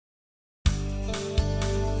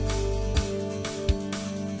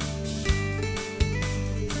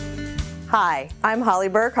Hi, I'm Holly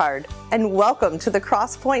Burkhardt, and welcome to the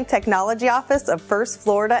Crosspointe Technology Office of First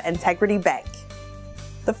Florida Integrity Bank.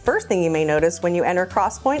 The first thing you may notice when you enter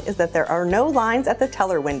Crosspointe is that there are no lines at the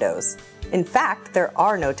teller windows. In fact, there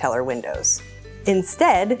are no teller windows.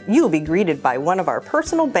 Instead, you will be greeted by one of our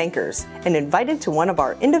personal bankers and invited to one of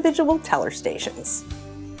our individual teller stations.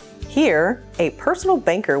 Here, a personal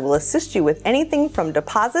banker will assist you with anything from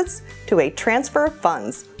deposits to a transfer of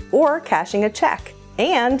funds or cashing a check.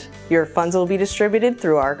 And your funds will be distributed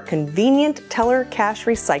through our convenient teller cash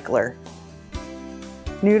recycler.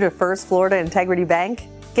 New to First Florida Integrity Bank?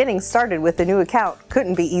 Getting started with a new account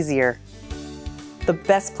couldn't be easier. The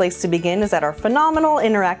best place to begin is at our phenomenal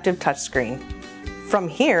interactive touchscreen. From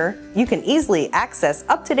here, you can easily access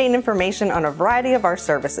up-to-date information on a variety of our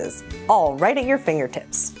services, all right at your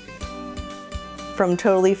fingertips. From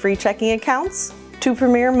totally free checking accounts to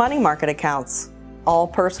premier money market accounts, all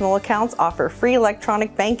personal accounts offer free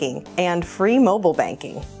electronic banking and free mobile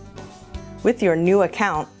banking. With your new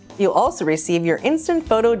account, you'll also receive your instant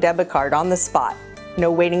photo debit card on the spot.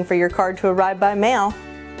 No waiting for your card to arrive by mail.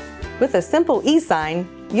 With a simple e-sign,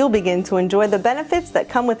 you'll begin to enjoy the benefits that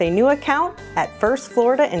come with a new account at First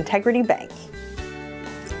Florida Integrity Bank.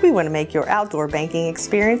 We want to make your outdoor banking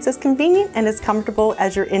experience as convenient and as comfortable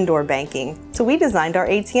as your indoor banking, so we designed our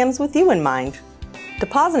ATMs with you in mind.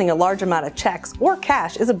 Depositing a large amount of checks or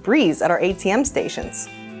cash is a breeze at our ATM stations.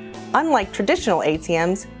 Unlike traditional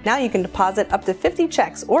ATMs, now you can deposit up to 50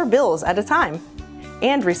 checks or bills at a time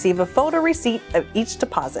and receive a photo receipt of each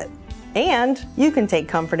deposit. And you can take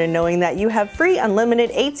comfort in knowing that you have free unlimited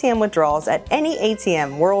ATM withdrawals at any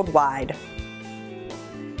ATM worldwide.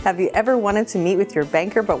 Have you ever wanted to meet with your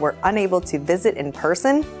banker but were unable to visit in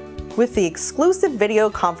person? With the exclusive video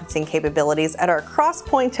conferencing capabilities at our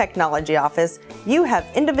Crosspointe Technology Office, you have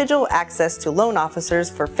individual access to loan officers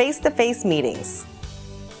for face-to-face meetings.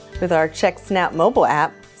 With our CheckSnap mobile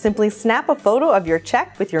app, simply snap a photo of your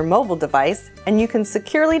check with your mobile device and you can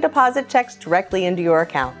securely deposit checks directly into your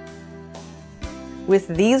account. With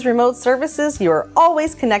these remote services, you are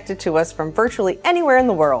always connected to us from virtually anywhere in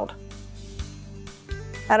the world.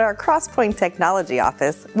 At our Crosspointe Technology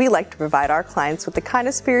Office, we like to provide our clients with the kind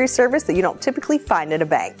of superior service that you don't typically find at a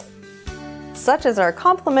bank. Such as our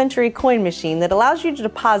complimentary coin machine that allows you to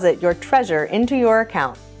deposit your treasure into your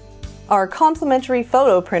account. Our complimentary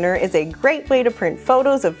photo printer is a great way to print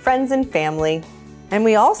photos of friends and family. And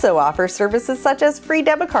we also offer services such as free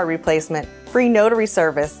debit card replacement, free notary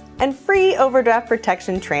service, and free overdraft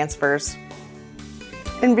protection transfers.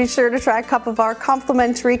 And be sure to try a cup of our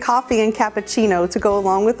complimentary coffee and cappuccino to go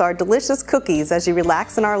along with our delicious cookies as you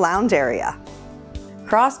relax in our lounge area.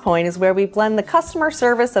 Crosspointe is where we blend the customer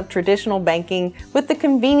service of traditional banking with the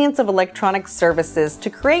convenience of electronic services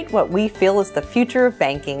to create what we feel is the future of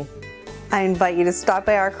banking. I invite you to stop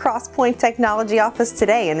by our Crosspointe Technology Office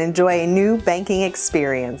today and enjoy a new banking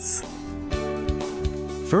experience.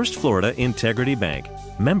 First Florida Integrity Bank,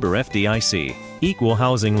 member FDIC, equal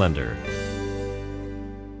housing lender.